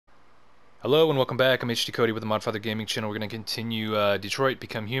Hello and welcome back. I'm HD Cody with the Modfather Gaming Channel. We're going to continue Detroit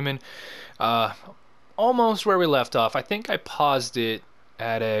Become Human. Uh, Almost where we left off. I think I paused it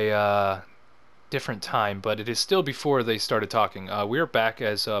at a different time, but it is still before they started talking. We're back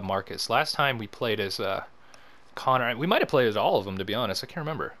as Marcus. Last time we played as Connor. We might have played as all of them, to be honest. I can't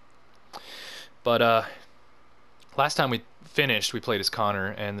remember. But last time we finished, we played as Connor,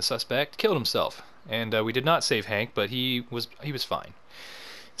 and the suspect killed himself. And we did not save Hank, but he was fine.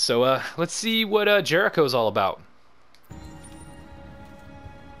 So let's see what Jericho's all about.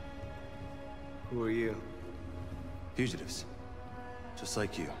 Who are you? Fugitives. Just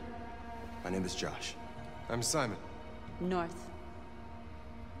like you. My name is Josh. I'm Simon. North.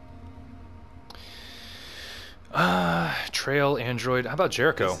 Trail, Android. How about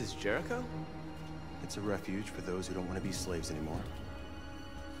Jericho? This is Jericho? It's a refuge for those who don't want to be slaves anymore.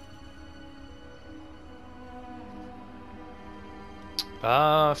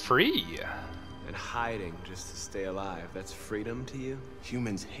 Free. And hiding just to stay alive. That's freedom to you?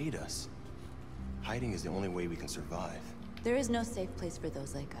 Humans hate us. Hiding is the only way we can survive. There is no safe place for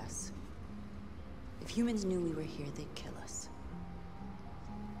those like us. If humans knew we were here, they'd kill us.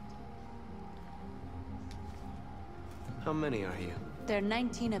 How many are you? There are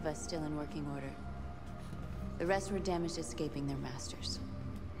 19 of us still in working order. The rest were damaged escaping their masters.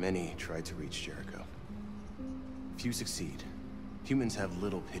 Many tried to reach Jericho. Few succeed. Humans have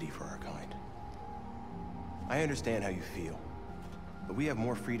little pity for our kind. I understand how you feel, but we have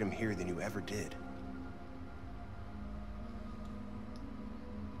more freedom here than you ever did.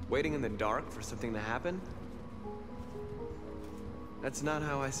 Waiting in the dark for something to happen? That's not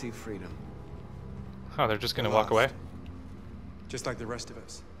how I see freedom. Oh, they're just gonna We're walk away? lost. Just like the rest of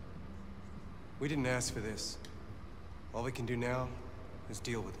us. We didn't ask for this. All we can do now is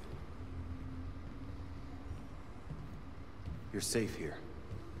deal with it. You're safe here.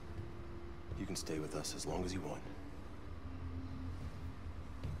 You can stay with us as long as you want.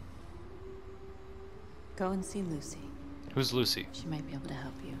 Go and see Lucy. Who's Lucy? She might be able to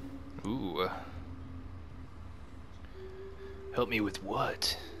help you. Ooh. Help me with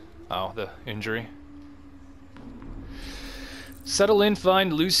what? Oh, the injury. Settle in,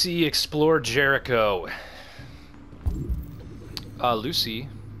 find Lucy, explore Jericho. Lucy.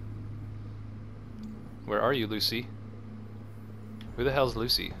 Where are you, Lucy? Who the hell's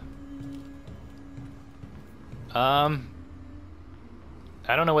Lucy? I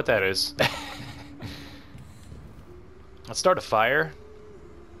don't know what that is. Let's start a fire.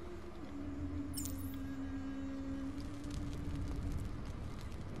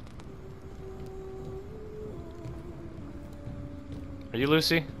 Are you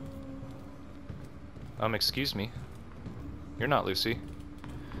Lucy? Excuse me. You're not Lucy.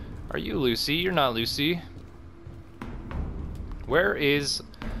 Are you Lucy? You're not Lucy. Where is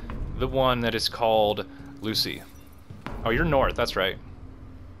the one that is called Lucy? Oh, you're north, that's right.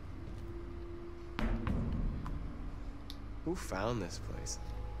 Who found this place?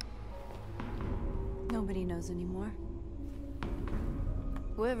 Nobody knows anymore.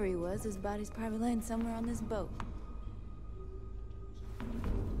 Whoever he was, his body's probably laying somewhere on this boat.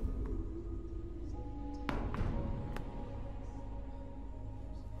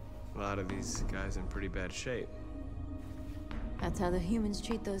 A lot of these guys in pretty bad shape. That's how the humans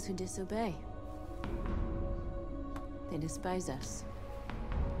treat those who disobey. They despise us.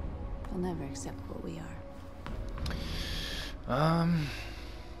 They'll never accept what we are.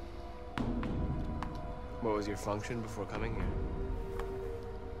 What was your function before coming here?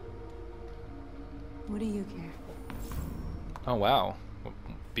 What do you care? Oh, wow.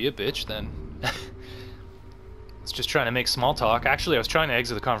 Be a bitch, then. It's just trying to make small talk. Actually, I was trying to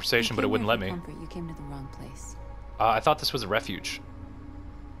exit the conversation, but it wouldn't let me. Comfort, you came to the wrong place. I thought this was a refuge.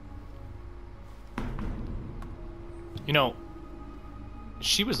 You know,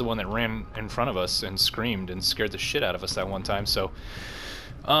 she was the one that ran in front of us and screamed and scared the shit out of us that one time, so...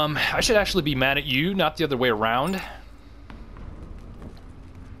 I should actually be mad at you, not the other way around.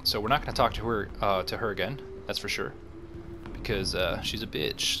 So we're not going to talk to her again, that's for sure. Because she's a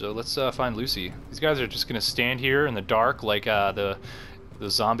bitch. So let's find Lucy. These guys are just going to stand here in the dark like the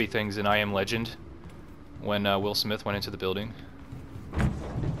zombie things in I Am Legend when Will Smith went into the building.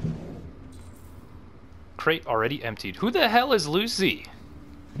 Crate already emptied. Who the hell is Lucy?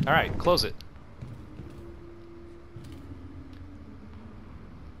 Alright, close it.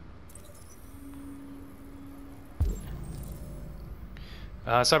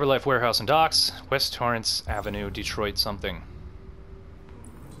 Cyberlife Warehouse and Docks, West Torrance Avenue, Detroit something.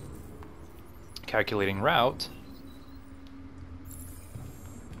 Calculating route.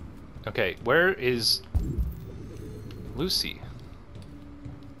 Okay, where is Lucy?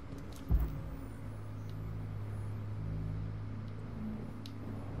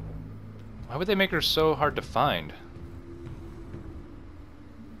 Why would they make her so hard to find?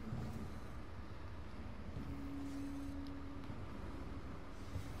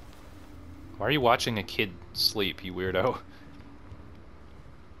 Why are you watching a kid sleep, you weirdo?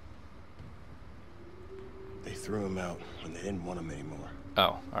 They threw him out when they didn't want him anymore.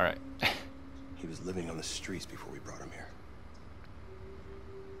 Oh, alright. He was living on the streets before we brought him here.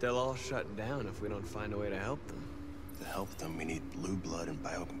 They'll all shut down if we don't find a way to help them. To help them, we need blue blood and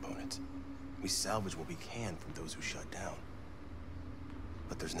biocomponents. We salvage what we can from those who shut down.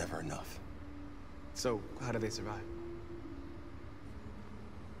 But there's never enough. So, how do they survive?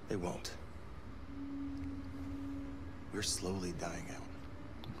 They won't. We're slowly dying out.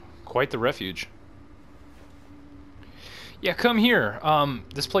 Quite the refuge. Yeah, come here.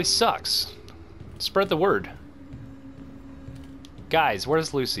 This place sucks. Spread the word. Guys,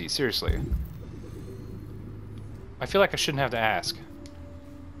 where's Lucy? Seriously. I feel like I shouldn't have to ask.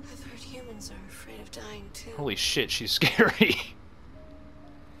 I've heard humans are afraid of dying too. Holy shit, she's scary.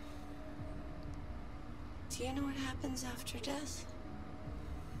 Do you know what happens after death?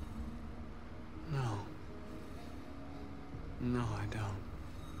 No. No, I don't.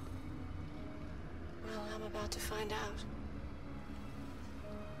 Well, I'm about to find out.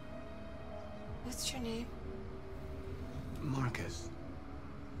 What's your name? Marcus.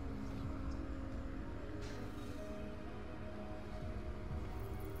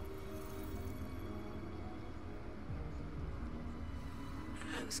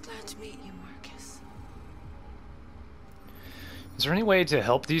 I was glad to meet you, Marcus. Is there any way to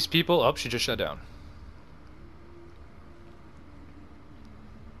help these people? Oh, she just shut down.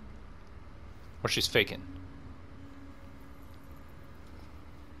 Or she's faking.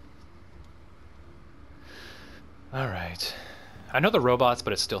 Alright. I know the robots,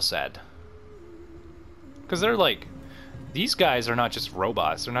 but it's still sad. Because they're like... These guys are not just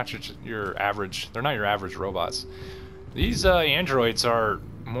robots. They're not just your average... They're not your average robots. These androids are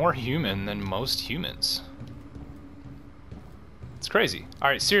more human than most humans. It's crazy.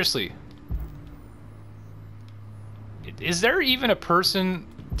 Alright, seriously. Is there even a person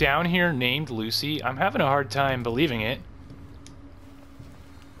down here named Lucy? I'm having a hard time believing it.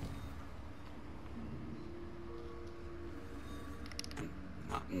 I'm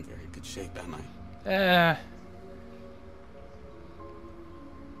not in very good shape, am I? Eh.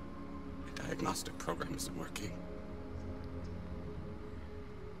 My diagnostic program isn't working.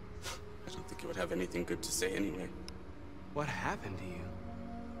 I don't think it would have anything good to say anyway. What happened to you?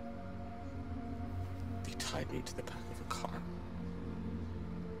 They tied me to the back of a car.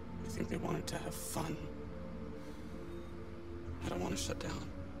 I think they wanted to have fun. I don't want to shut down.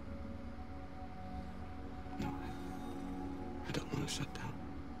 No, I don't want to shut down.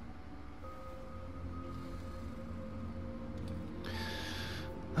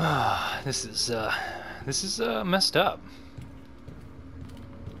 This is messed up.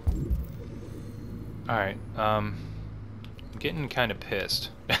 Alright, I'm getting kind of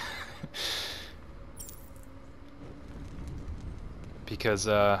pissed. Because,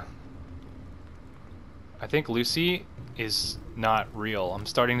 I think Lucy is not real. I'm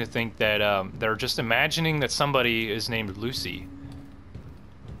starting to think that, they're just imagining that somebody is named Lucy.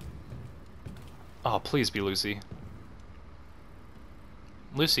 Oh, please be Lucy.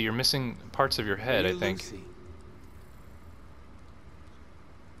 Lucy, you're missing parts of your head, I think. Lucy.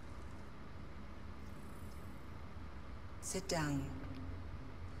 Sit down.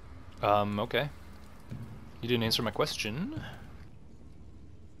 Okay. You didn't answer my question.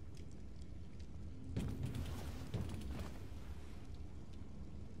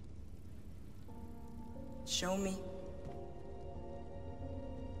 Show me.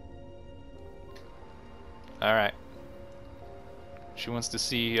 Alright. She wants to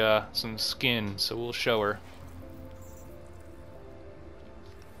see some skin, so we'll show her.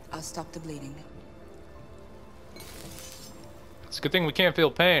 I'll stop the bleeding. It's a good thing we can't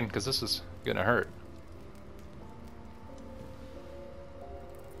feel pain, because this is gonna hurt.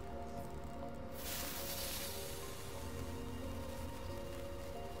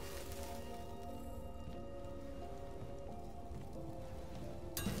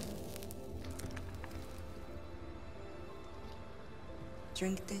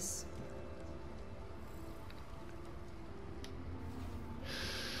 Drink this.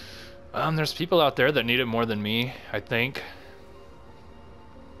 There's people out there that need it more than me, I think.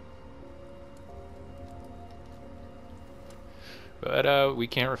 But, we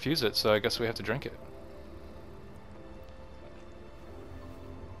can't refuse it, so I guess we have to drink it.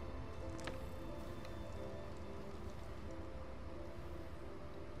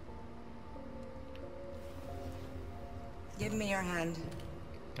 Give me your hand.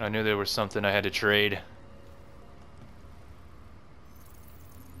 I knew there was something I had to trade.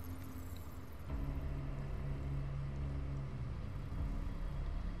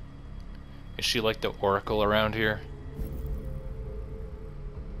 Is she like the Oracle around here?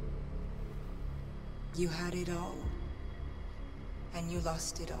 You had it all, and you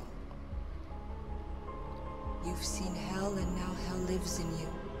lost it all. You've seen hell, and now hell lives in you.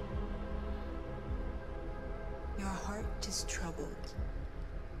 Your heart is troubled.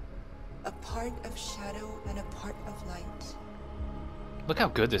 A part of shadow and a part of light. Look how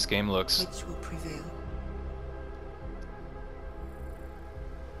good this game looks. Which will prevail?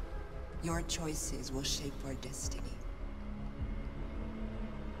 Your choices will shape our destiny.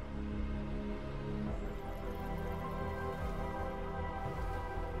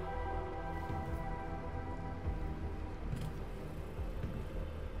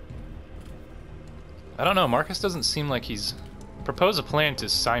 I don't know, Marcus doesn't seem like he's... Propose a plan to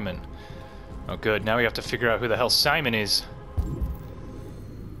Simon. Oh good, now we have to figure out who the hell Simon is.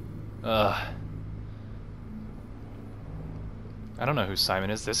 I don't know who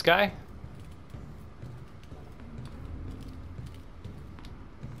Simon is. This guy?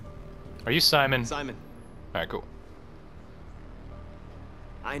 Are you Simon? Simon, Alright, cool.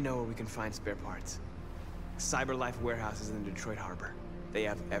 I know where we can find spare parts. CyberLife warehouses in the Detroit harbor. They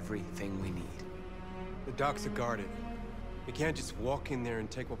have everything we need. The docks are guarded. We can't just walk in there and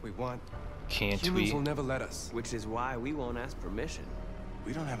take what we want. Can't Humans we? will never let us. Which is why we won't ask permission.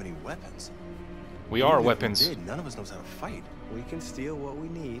 We don't have any weapons. We are Even if weapons. we did, none of us knows how to fight. We can steal what we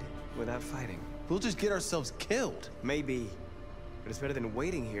need without fighting. We'll just get ourselves killed. Maybe. But it's better than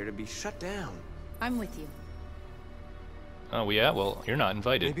waiting here to be shut down. I'm with you. Oh yeah, well, you're not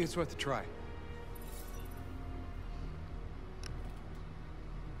invited. Maybe it's worth a try.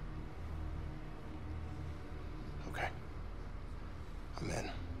 Okay. I'm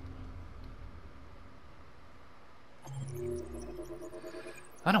in.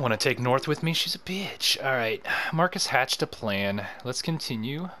 I don't want to take North with me. She's a bitch. Alright, Marcus hatched a plan. Let's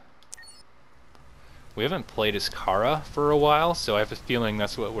continue. We haven't played as Kara for a while, so I have a feeling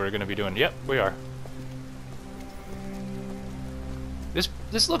that's what we're going to be doing. Yep, we are.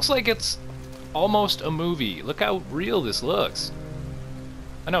 This looks like it's almost a movie. Look how real this looks.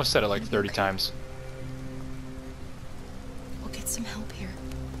 I know I've said it like 30 times. We'll get some help here.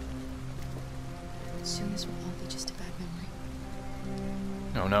 Soon this will all be just a bad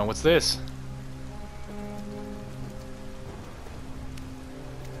memory. Oh no, what's this?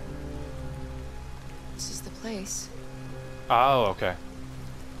 This is the place. Oh, okay.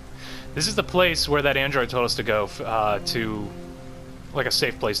 This is the place where that android told us to go, to... like a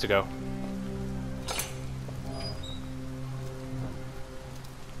safe place to go.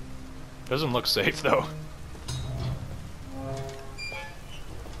 Doesn't look safe, though.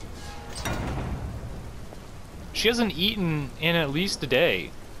 She hasn't eaten in at least a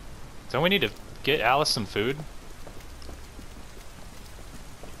day. Don't we need to get Alice some food?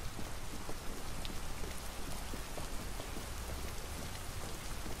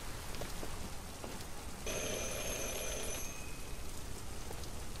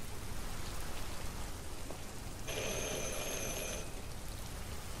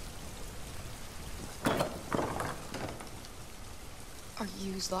 Are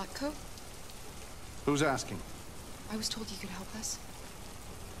you Zlatko? Who's asking? I was told you could help us.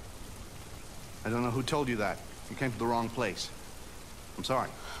 I don't know who told you that. You came to the wrong place. I'm sorry.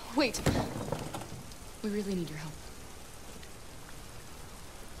 Wait. We really need your help.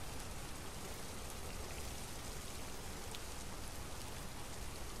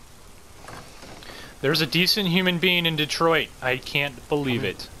 There's a decent human being in Detroit. I can't believe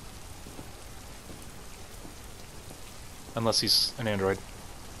it. Unless he's an android.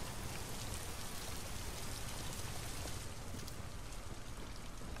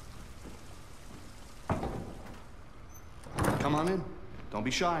 Come on in. Don't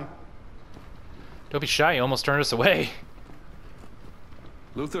be shy. Don't be shy, you almost turned us away.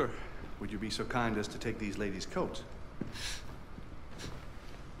 Luther, would you be so kind as to take these ladies' coats?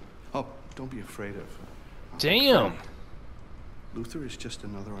 Oh, don't be afraid of... Damn! Luther is just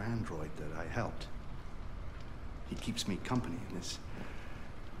another android that I helped. He keeps me company in this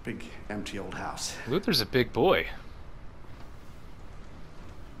big, empty old house. Luther's a big boy.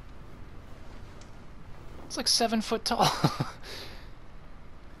 He's like 7 foot tall.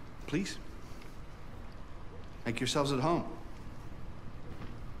 Please, make yourselves at home.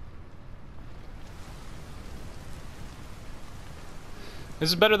 This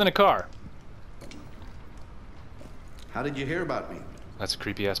is better than a car. How did you hear about me? That's a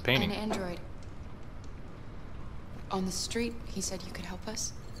creepy ass painting. An android. On the street, he said you could help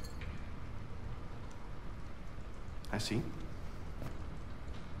us. I see.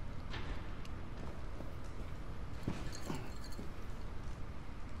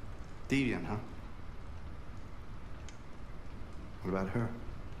 Deviant, huh? What about her?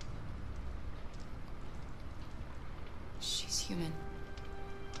 She's human.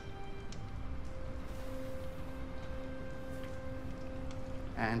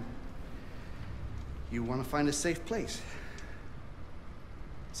 And you want to find a safe place.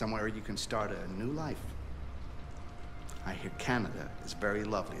 Somewhere you can start a new life. I hear Canada is very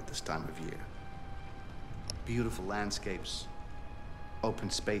lovely at this time of year. Beautiful landscapes, open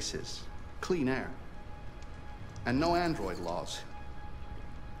spaces, clean air, and no android laws.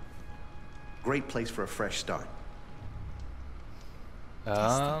 Great place for a fresh start.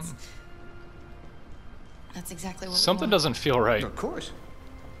 That's exactly what Something we want. doesn't feel right. Of course.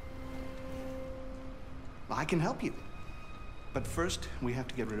 I can help you. But first, we have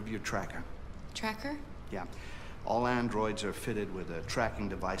to get rid of your tracker. Tracker? Yeah. All androids are fitted with a tracking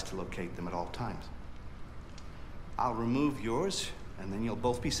device to locate them at all times. I'll remove yours, and then you'll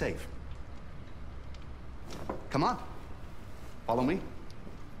both be safe. Come on. Follow me.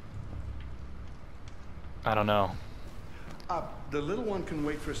 I don't know. The little one can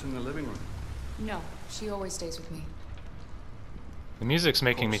wait for us in the living room. No, she always stays with me. The music's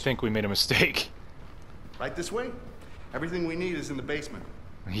making me think we made a mistake. Right this way? Everything we need is in the basement.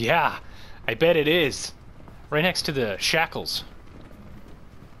 Yeah, I bet it is. Right next to the shackles.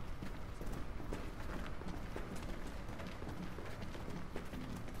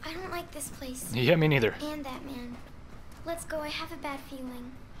 I don't like this place. Yeah, me neither. And that man. Let's go, I have a bad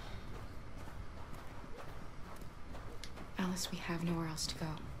feeling. Alice, we have nowhere else to go.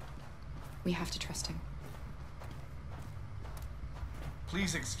 We have to trust him.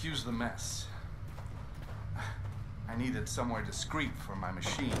 Please excuse the mess. I needed somewhere discreet for my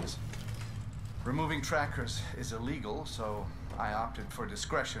machines. Removing trackers is illegal, so I opted for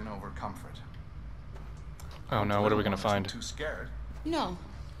discretion over comfort. Oh no, what are we gonna find? Too scared. No.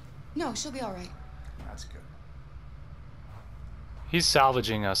 No, she'll be all right. That's good. He's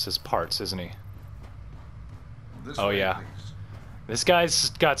salvaging us as parts, isn't he? This Oh way, yeah. please. This guy's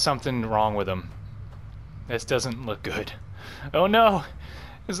got something wrong with him. This doesn't look good. Oh no!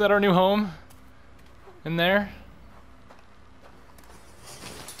 Is that our new home? In there?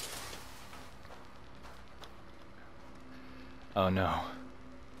 Oh no.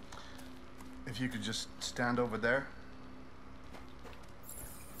 If you could just stand over there.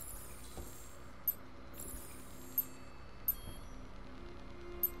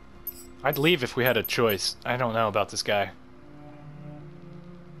 I'd leave if we had a choice. I don't know about this guy.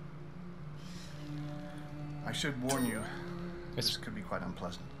 I should warn you, It's, this could be quite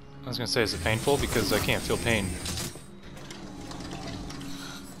unpleasant. I was gonna say, is it painful? Because I can't feel pain.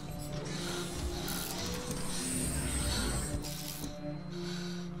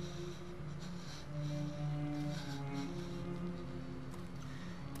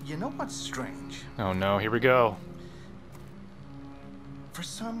 You know what's strange? Oh no, here we go. For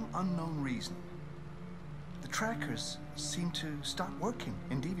some unknown reason, the trackers seem to stop working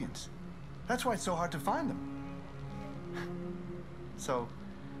in Deviants. That's why it's so hard to find them. So,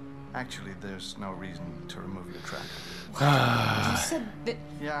 actually, there's no reason to remove your tracker. You said that...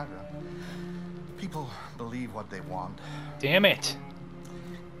 Yeah, people believe what they want. Damn it!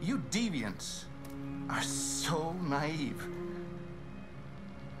 You Deviants are so naive.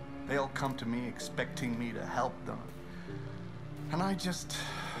 They all come to me expecting me to help them. And I just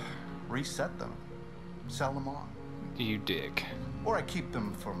reset them, sell them on. You dick. Or I keep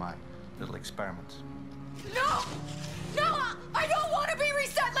them for my little experiments. No! No! I don't want to be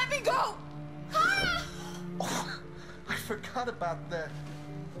reset! Let me go! Ah! Oh, I forgot about the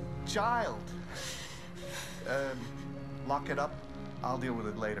child. Lock it up. I'll deal with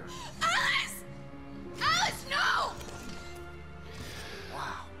it later. Alice! Alice, no!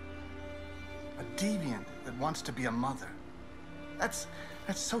 Wow. A deviant that wants to be a mother. That's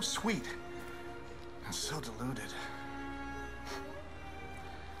so sweet. And so deluded.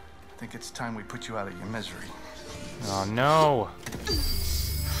 I think it's time we put you out of your misery. Oh no!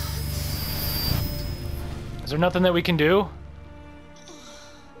 Is there nothing that we can do?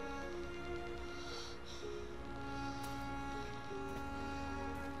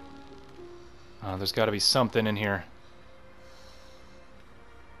 Oh, there's got to be something in here.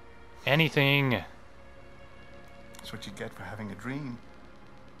 Anything. That's what you get for having a dream.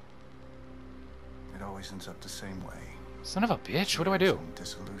 It always ends up the same way. Son of a bitch, what do I do? Some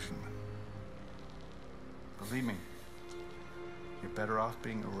disillusionment. Believe me, you're better off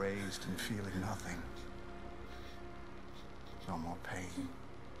being erased and feeling nothing. No more pain.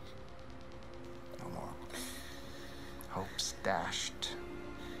 No more Hopes dashed.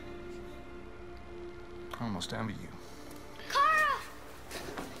 I almost envy you.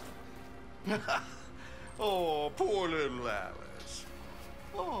 Kara! Oh, poor little Alice.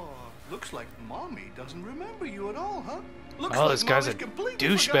 Oh, looks like Mommy doesn't remember you at all, huh? Looks Oh, like this guy's a Mommy's completely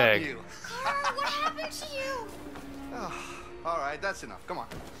douchebag. forgotten you. Kara, what happened to you? Oh, all right, that's enough. Come on.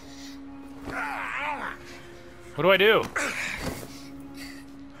 What do I do?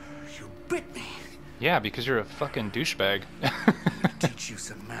 You bit me. Yeah, because you're a fucking douchebag. Teach you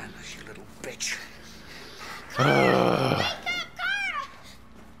some manners, you little bitch. I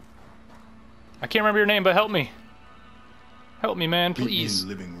can't remember your name, but help me. Help me, man, please. In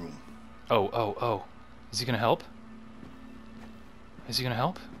the living room. Oh. Is he gonna help? Is he gonna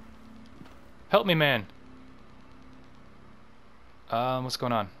help? Help me, man. What's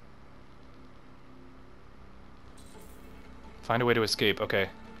going on? Find a way to escape. Okay.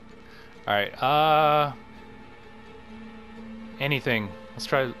 Alright, anything. Let's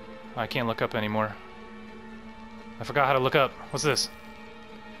try... I can't look up anymore. I forgot how to look up. What's this?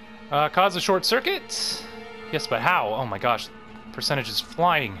 Cause a short circuit? Yes, but how? Oh my gosh. Percentage is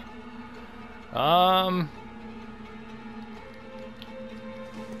flying. What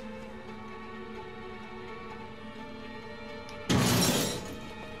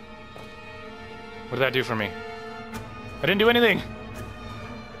did that do for me? I didn't do anything!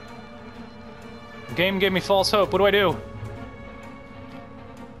 The game gave me false hope. What do I do?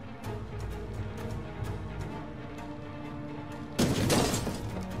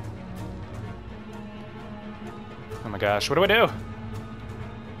 Oh my gosh, what do I do?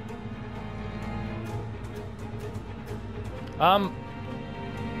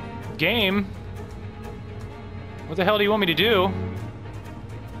 Game? What the hell do you want me to do?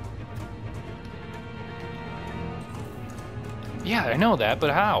 Yeah, I know that, but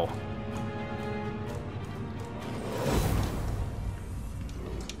how?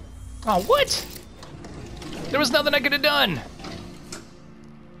 Oh, what? There was nothing I could have done!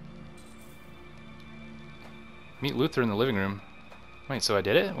 Meet Luther in the living room. Wait, so I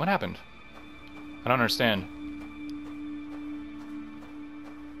did it? What happened? I don't understand.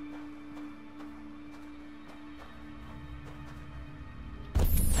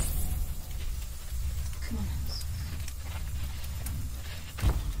 Come on.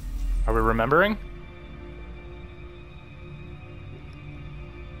 Are we remembering?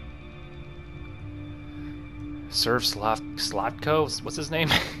 Serve Slotko? What's his name?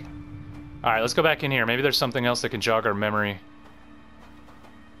 Alright, let's go back in here. Maybe there's something else that can jog our memory.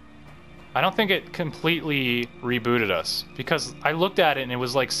 I don't think it completely rebooted us, because I looked at it and it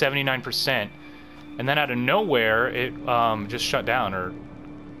was like 79%, and then out of nowhere it just shut down or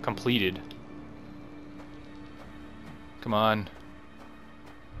completed. Come on.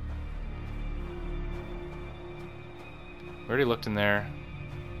 We already looked in there.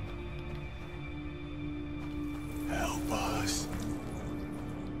 Help us.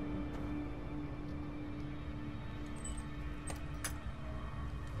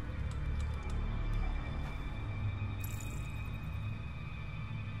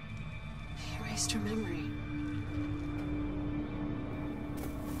 He erased her memory.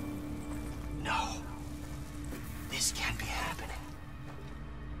 No. This can't be happening.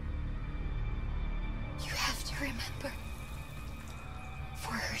 You have to remember.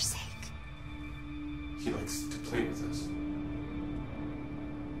 For her sake. He likes to play with us.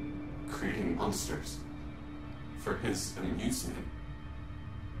 Creating monsters. For his amusement.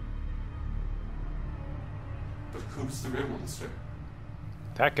 But who's the real monster?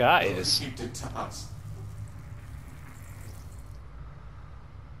 That guy What is. he did to us.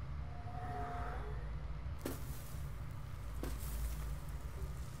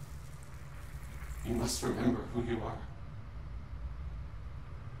 You must remember who you are.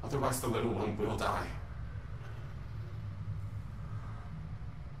 Otherwise the little one will die.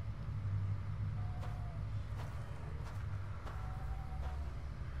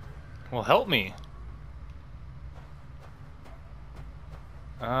 Well, help me.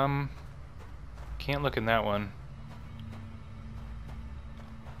 Can't look in that one.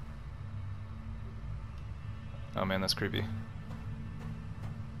 Oh man, that's creepy.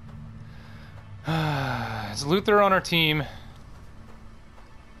 Is Luther on our team?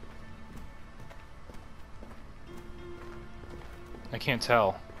 I can't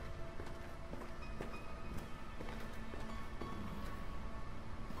tell.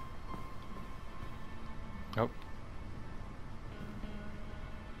 Nope.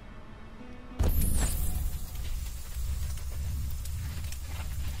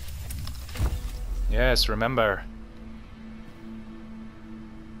 Yes, remember.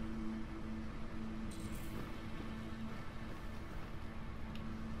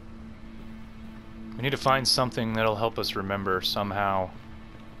 need to find something that'll help us remember somehow.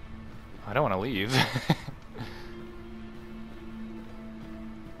 I don't want to leave.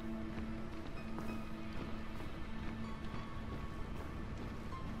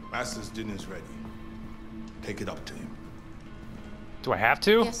 Master's dinner's ready. Take it up to him. Do I have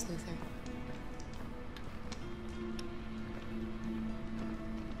to? Yes, Luther.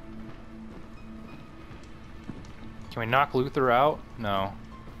 Can we knock Luther out? No.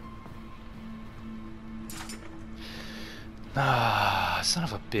 Ah, son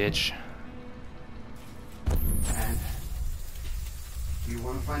of a bitch. And you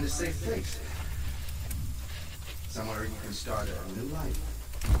want to find a safe place. Somewhere you can start a new life.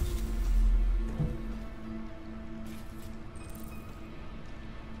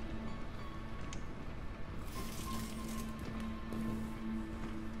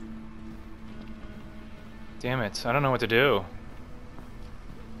 Damn it, I don't know what to do.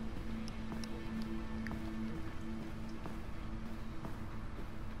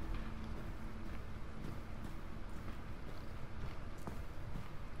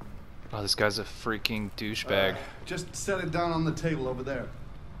 Oh, this guy's a freaking douchebag. Just set it down on the table over there.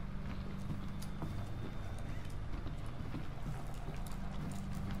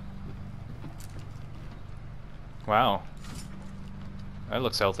 Wow. That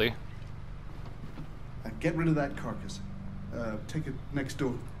looks healthy. Get rid of that carcass. Take it next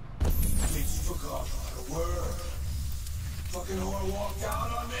door. It's forgot a word. Fucking whore walked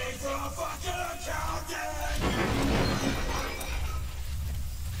out on me for a fucking accountant!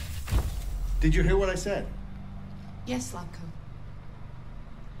 Did you hear what I said? Yes, Latko.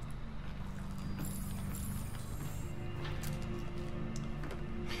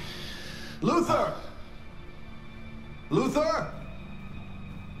 Luther! Luther!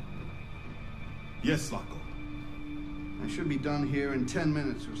 Yes, Lacko. I should be done here in 10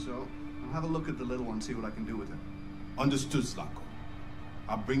 minutes or so. I'll have a look at the little one, see what I can do with it. Understood, Lacko.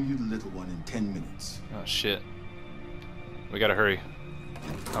 I'll bring you the little one in 10 minutes. Oh shit. We gotta hurry.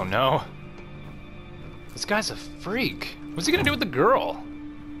 Oh no. This guy's a freak. What's he gonna do with the girl?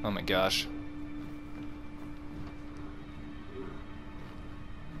 Oh my gosh.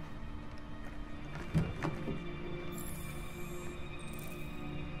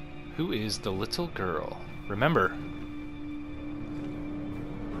 Who is the little girl? Remember.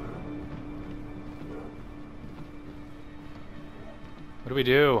 What do we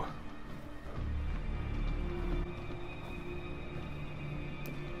do?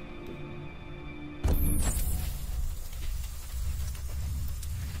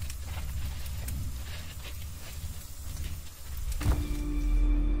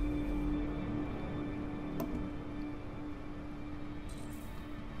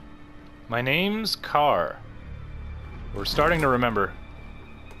 My name's Carr. We're starting to remember.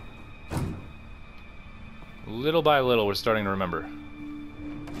 Little by little, we're starting to remember.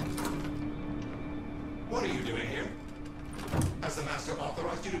 What are you doing here? Has the master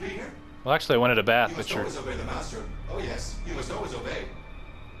authorized you to be here? Well, actually, I wanted a bath, You but must sure. always obey the master. Oh yes, you must always obey.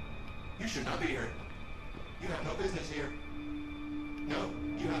 You should not be here. You have no business here. No,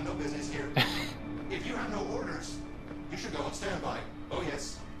 you have no business here. If you have no orders, you should go on standby. Oh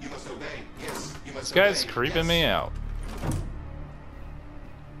yes, you must obey. Yes, you must This guy's obey. creeping Yes. me out.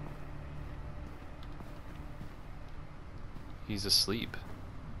 He's asleep.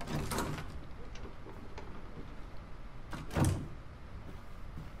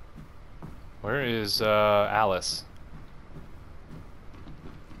 Where is Alice?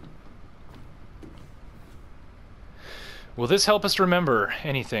 Will this help us remember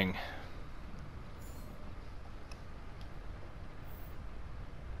anything?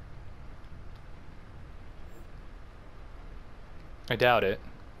 I doubt it.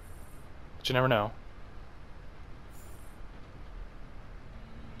 But you never know.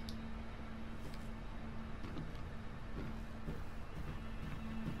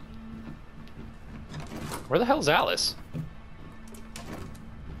 Where the hell's Alice?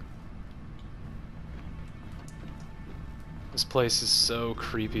 This place is so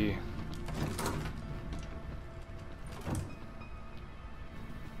creepy.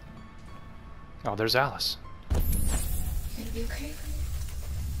 Oh, there's Alice. You gonna be okay?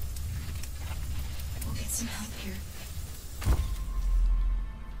 We'll get some help here.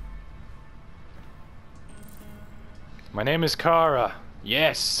 My name is Kara.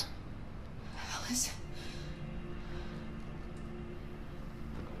 Yes. Alice?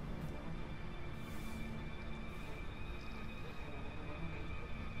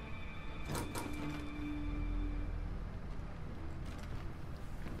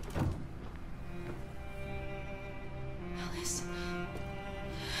 Alice?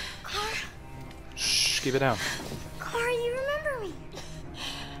 Clara? Shh. Just keep it down. Clara, you remember me.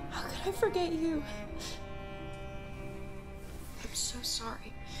 How could I forget you? I'm so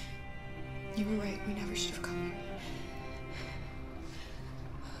sorry. You were right. We never should have come here.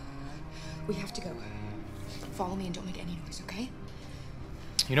 We have to go. Follow me and don't make any noise, okay?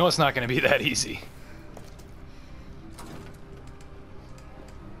 You know it's not going to be that easy.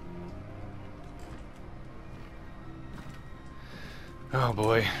 Oh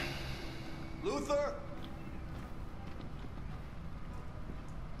boy. Luther!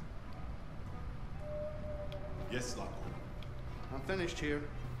 Yes, Lock. I'm finished here.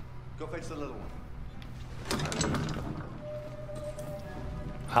 Go fetch the little one.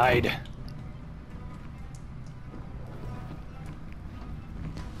 Hide.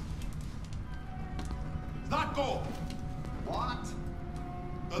 Lock. What?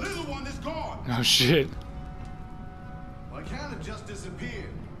 The little one is gone. Oh shit. Well, I can't have just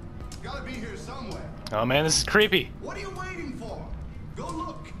disappeared. It's gotta be here somewhere. Oh man, this is creepy. What are you waiting for? Go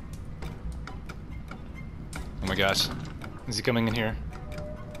look. Oh my gosh. Is he coming in here?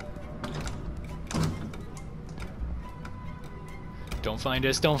 Don't find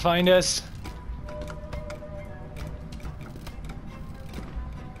us, don't find us.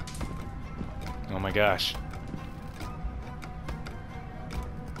 Oh my gosh.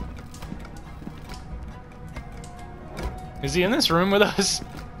 Is he in this room with us?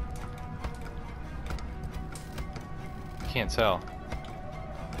 Can't tell.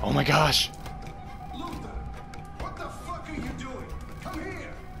 Oh my gosh. Luther, what the fuck are you doing? Come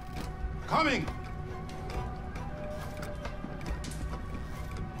here. Coming.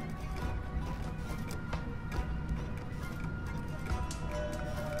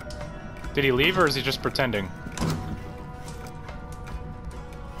 Did he leave or is he just pretending?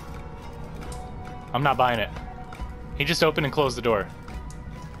 I'm not buying it. He just opened and closed the door.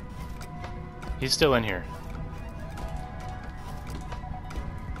 He's still in here.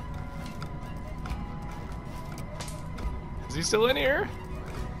 Is he still in here?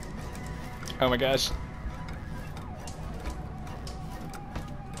 Oh my gosh.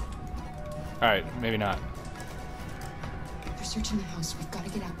 Alright, maybe not. They're searching the house. We've got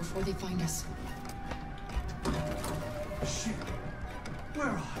to get out before they find us. Shit. Where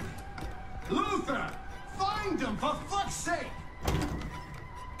are they? Luther! Find them, for fuck's sake!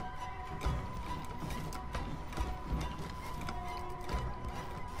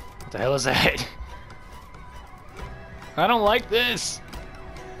 What the hell is that? I don't like this.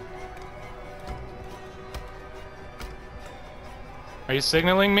 Are you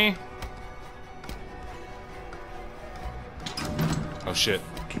signaling me? Oh shit.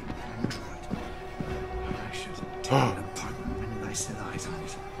 I should have taken it apart the minute I set eyes on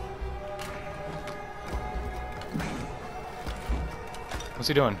it. What's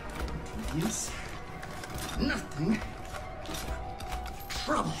he doing? Yes. Nothing.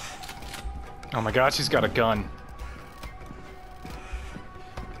 Trouble. Oh my gosh, he's got a gun.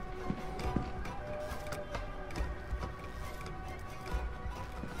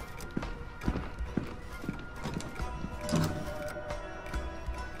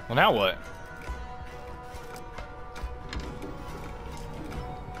 Well, now what?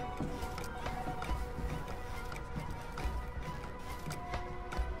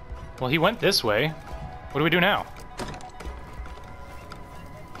 Well, he went this way. What do we do now?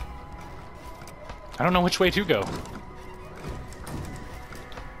 I don't know which way to go.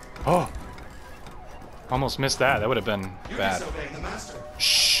 Oh! Almost missed that. That would have been bad.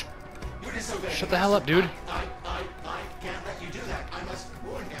 Shh! Shut the hell up, dude. I can't let you do that. I must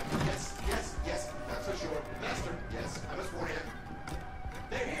warn him. Yes, that's for sure. Master, yes, I must warn him.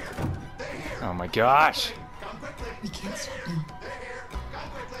 They're here. Oh my gosh. Come quickly. We can't stop now. They're here. Come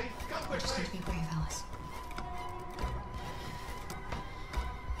quickly. We just need to be brave, Alice.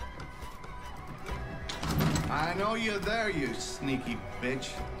 I know you're there, you sneaky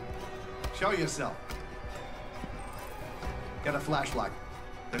bitch. Show yourself. Get a flashlight.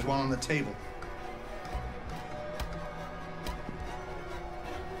 There's one on the table.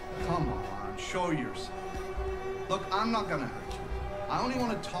 Come on, show yourself. Look, I'm not gonna hurt you. I only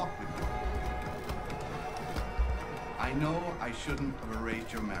want to talk with you. I know I shouldn't have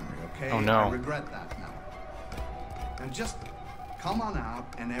erased your memory, okay? Oh, no. I regret that now. And just come on out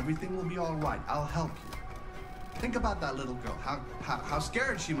and everything will be all right. I'll help you. Think about that little girl, how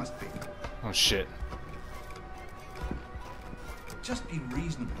scared she must be. Oh shit. Just be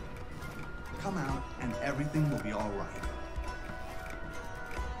reasonable. Come out and everything will be all right.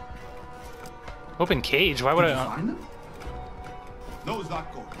 Open cage? Why would Did you I? find them? No,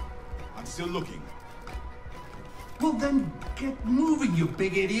 Zlatko. I'm still looking. Well then, get moving, you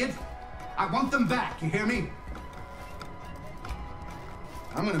big idiot. I want them back, you hear me?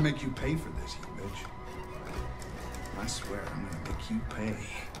 I'm gonna make you pay for this, you bitch. I swear, I'm gonna make you pay.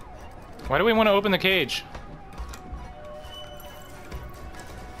 Why do we want to open the cage?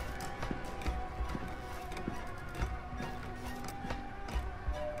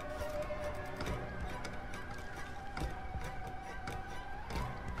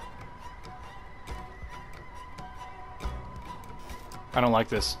 I don't like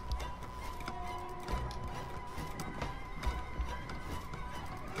this.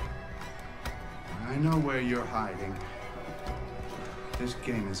 I know where you're hiding. This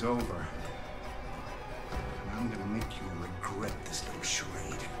game is over. And I'm gonna make you regret this little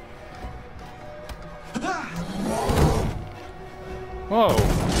charade. Whoa.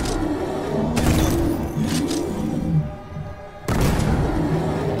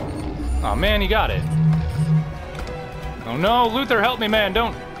 Oh man, he got it. Oh no, Luther, help me, man,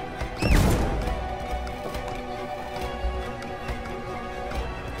 don't.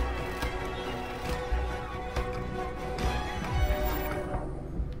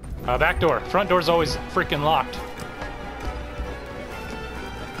 Back door. Front door's always freaking locked.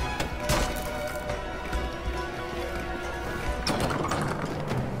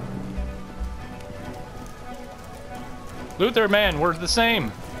 Luther, man, we're the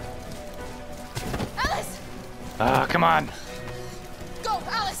same. Alice! Ah, come on. Go,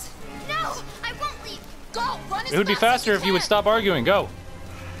 Alice! No! I won't leave! Go! Run as It would be fast as faster if you would can. stop arguing. Go.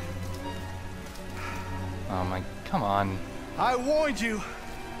 Oh my, come on. I warned you.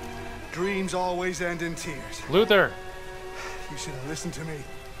 Dreams always end in tears. Luther. You should have listened to me.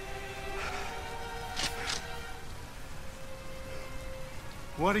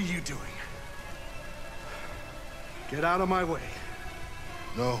 What are you doing? Get out of my way.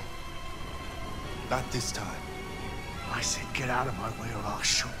 No. Not this time. I said get out of my way or I'll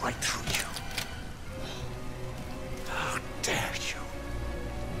shoot right through you. How dare you?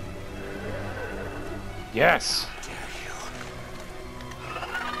 Yes. How dare you?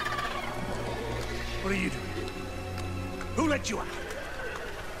 What are you doing? Who let you out?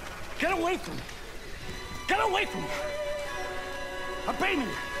 Get away from me! Get away from me! Obey me!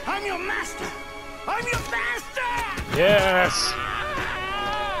 I'm your master! I'm your master! Yes.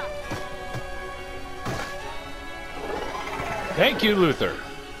 Thank you, Luther.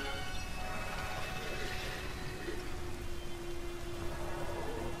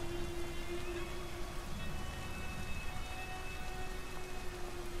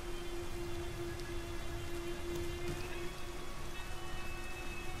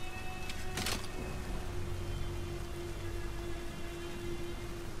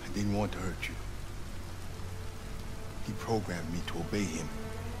 I didn't want to hurt you. He programmed me to obey him.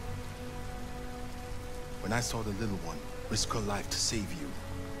 When I saw the little one risk her life to save you,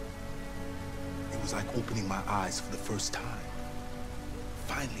 it was like opening my eyes for the first time.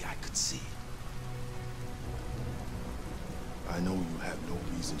 Finally, I could see. I know you have no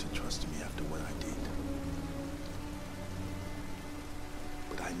reason to trust me after what I did.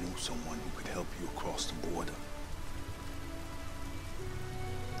 But I know someone who could help you across the border.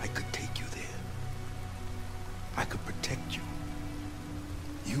 I could take you there. I could protect you.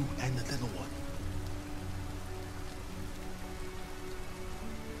 You and the little one.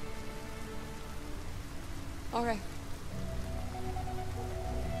 All right.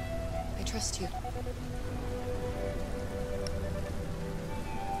 I trust you.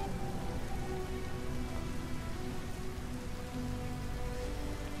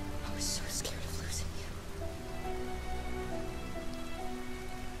 I was so scared of losing you.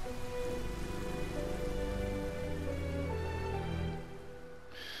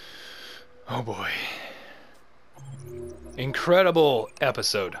 Oh boy. Incredible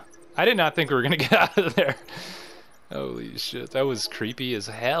episode. I did not think we were gonna get out of there. Holy shit, that was creepy as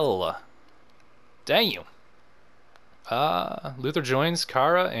hell. Damn. Luther joins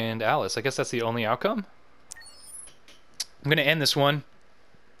Kara and Alice. I guess that's the only outcome. I'm gonna end this one.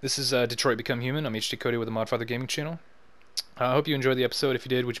 This is Detroit Become Human. I'm HD Cody with the Modfather Gaming channel. I hope you enjoyed the episode. If you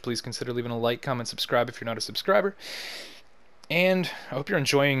did, would you please consider leaving a like, comment, subscribe if you're not a subscriber. And I hope you're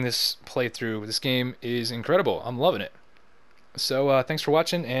enjoying this playthrough. This game is incredible. I'm loving it. So thanks for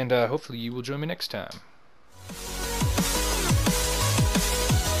watching, and hopefully you will join me next time.